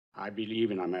I believe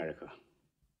in America.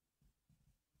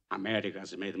 America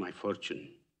has made my fortune.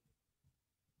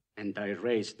 And I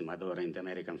raised my daughter in the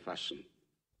American fashion.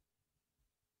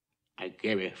 I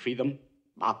gave her freedom,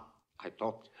 but I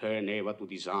taught her never to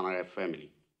dishonor her family.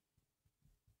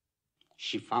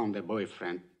 She found a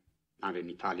boyfriend, not an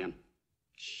Italian.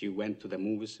 She went to the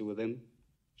movies with him.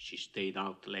 She stayed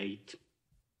out late.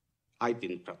 I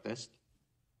didn't protest.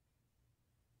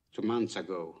 2 months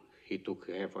ago, he took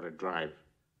her for a drive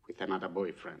with another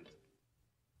boyfriend.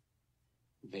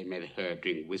 They made her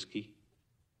drink whiskey,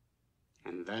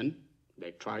 and then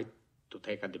they tried to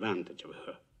take advantage of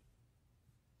her.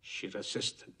 She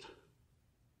resisted.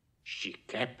 She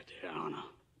kept her honor.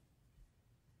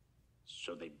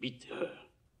 So they beat her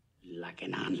like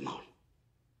an animal.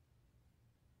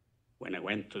 When I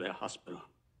went to the hospital,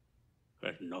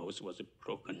 her nose was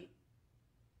broken.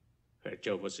 Her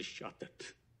jaw was shattered,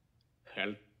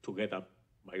 held together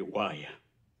by wire.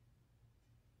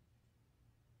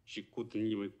 She couldn't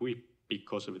even weep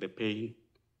because of the pain.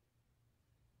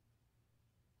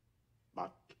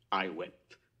 But I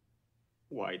wept.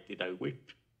 Why did I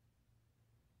weep?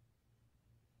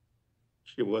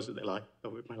 She was the light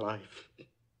of my life.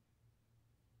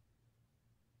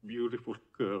 Beautiful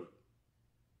girl.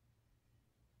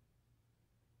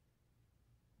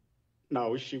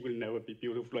 Now she will never be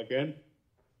beautiful again.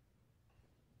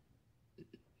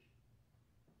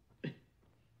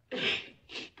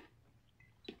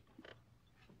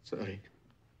 Sorry.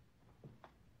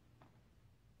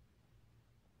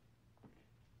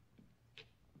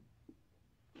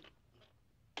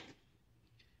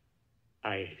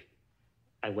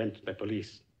 I went to the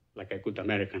police like a good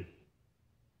American.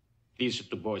 These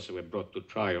 2 boys were brought to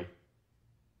trial.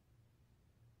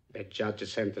 The judge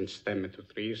sentenced them to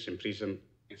 3 years in prison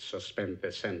and suspended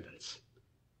the sentence.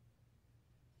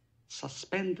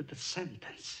 Suspended the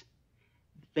sentence?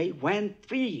 They went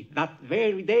free that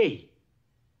very day.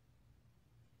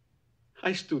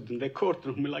 I stood in the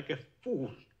courtroom like a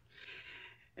fool.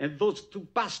 And those 2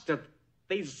 bastards,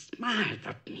 they smiled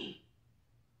at me.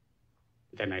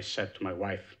 Then I said to my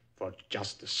wife, for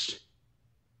justice,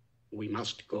 we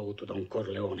must go to Don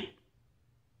Corleone.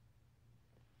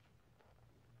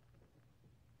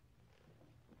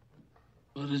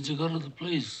 Why did you go to the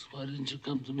police? Why didn't you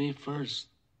come to me first?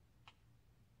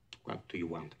 What do you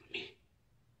want of me?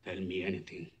 Tell me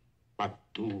anything, but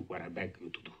do what I beg you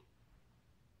to do.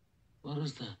 What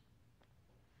is that?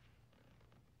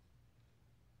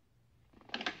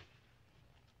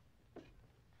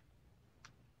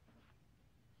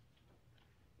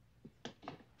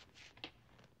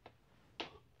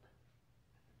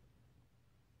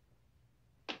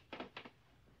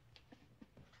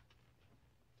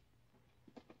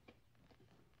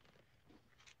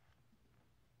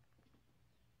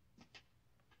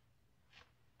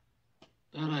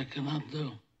 That I cannot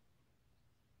do.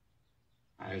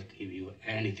 I'll give you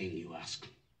anything you ask.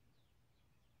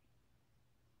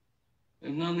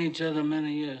 We've known each other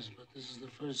many years, but this is the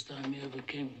first time you ever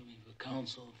came to me for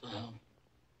counsel, for help.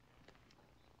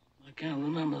 I can't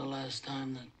remember the last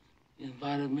time that you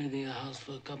invited me to your house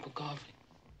for a cup of coffee.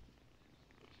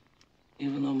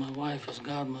 Even though my wife is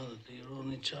godmother to your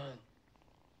only child.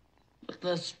 But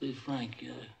let's be frank,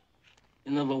 you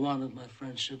never wanted my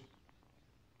friendship.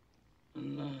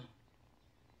 And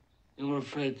you were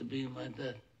afraid to be in my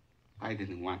debt. I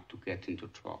didn't want to get into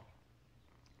trouble.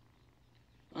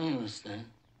 I understand.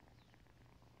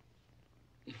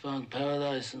 You found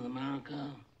paradise in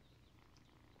America.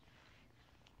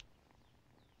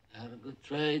 You had a good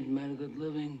trade, made a good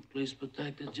living. Police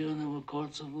protected you, and there were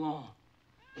courts of law.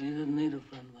 And you didn't need a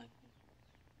friend like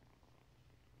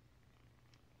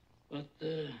me. But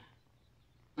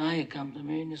now you come to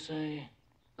me and you say,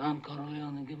 Don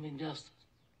Corleone, give me justice.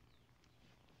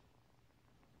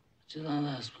 But you don't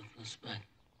ask with respect.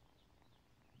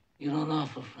 You don't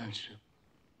offer friendship.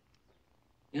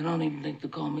 You don't even think to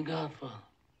call me Godfather.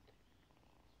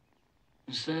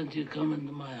 Instead, you come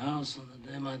into my house on the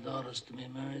day my daughter's to be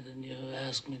married and you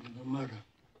ask me to do murder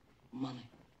for money.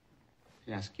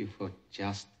 I ask you for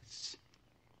justice.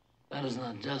 That is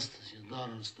not justice. Your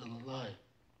daughter is still alive.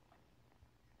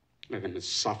 Let them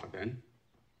suffer then.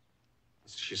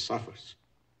 As she suffers.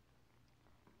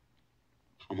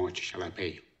 How much shall I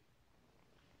pay you?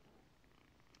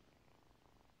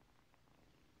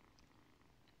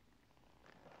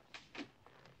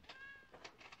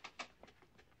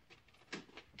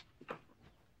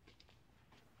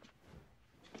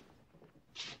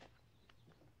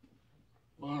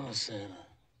 Bonasera.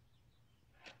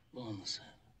 Bonasera.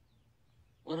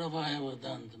 What have I ever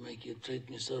done to make you treat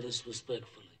me so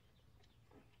disrespectfully?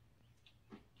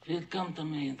 If you'd come to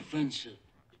me in friendship,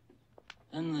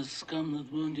 then the scum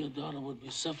that ruined your daughter would be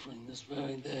suffering this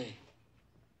very day.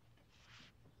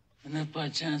 And if by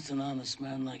chance an honest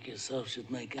man like yourself should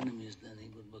make enemies, then he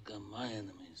would become my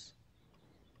enemies.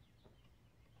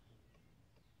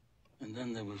 And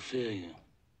then they would fear you.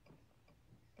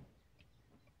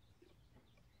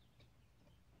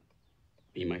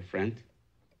 Be my friend?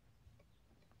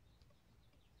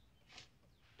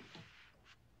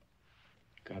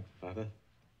 Godfather?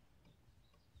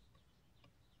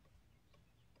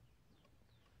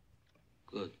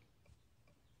 Good.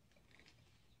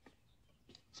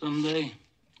 Someday,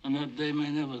 and that day may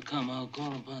never come, I'll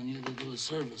call upon you to do a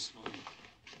service for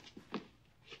me.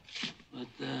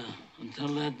 But until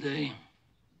that day,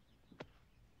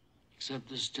 accept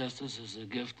this justice as a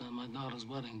gift on my daughter's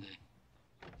wedding day.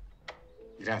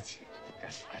 Grazie,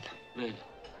 Godfather. Prego.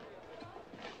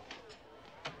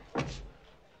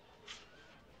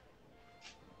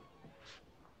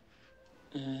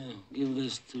 Give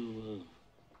this to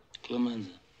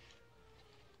Clemenza.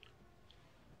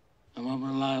 I want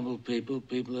reliable people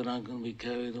that aren't going to be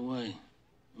carried away.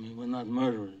 I mean, we're not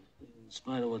murderers, in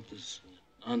spite of what this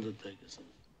undertaker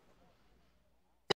says.